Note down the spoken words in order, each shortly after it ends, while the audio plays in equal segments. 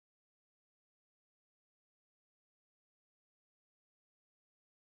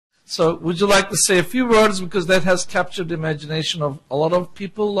So would you like to say a few words, because that has captured the imagination of a lot of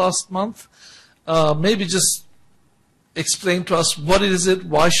people last month? Maybe just explain to us what is it,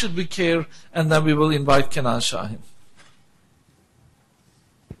 why should we care, and then we will invite Kenan Shahin.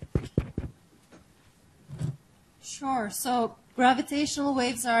 Sure. So gravitational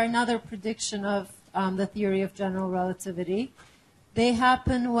waves are another prediction of the theory of general relativity. They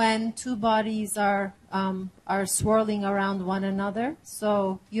happen when two bodies are swirling around one another.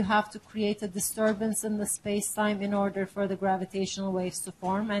 So you have to create a disturbance in the space-time in order for the gravitational waves to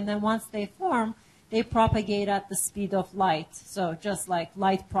form. And then once they form, they propagate at the speed of light. So just like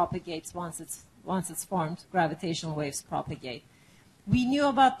light propagates once it's formed, gravitational waves propagate. We knew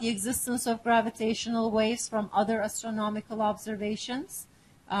about the existence of gravitational waves from other astronomical observations.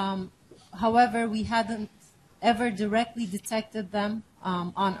 However, we hadn't ever directly detected them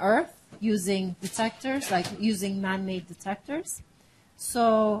on Earth using detectors, like using man-made detectors.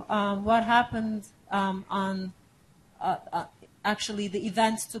 So what happened actually the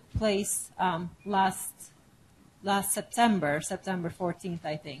event took place last September 14th,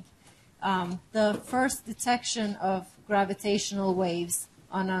 I think. The first detection of gravitational waves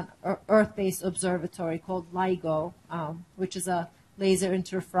on an Earth-based observatory called LIGO, which is a laser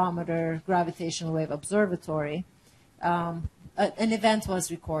interferometer gravitational wave observatory, an event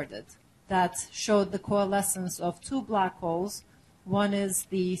was recorded that showed the coalescence of two black holes. One is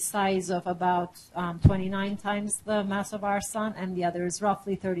the size of about 29 times the mass of our sun, and the other is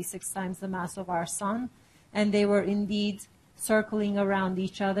roughly 36 times the mass of our sun. And they were indeed circling around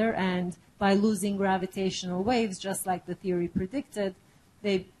each other, and by losing gravitational waves, just like the theory predicted,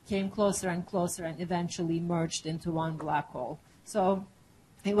 they came closer and closer and eventually merged into one black hole. So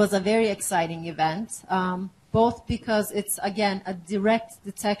it was a very exciting event, both because it's, again, a direct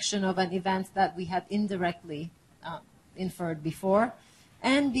detection of an event that we had indirectly inferred before,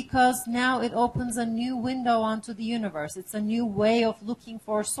 and because now it opens a new window onto the universe. It's a new way of looking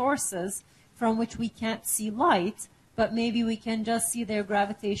for sources from which we can't see light, but maybe we can just see their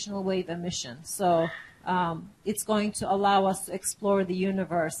gravitational wave emission. So it's going to allow us to explore the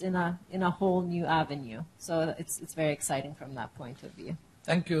universe in a whole new avenue. So it's very exciting from that point of view.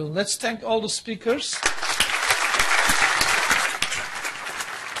 Thank you. Let's thank all the speakers.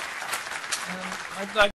 I'd like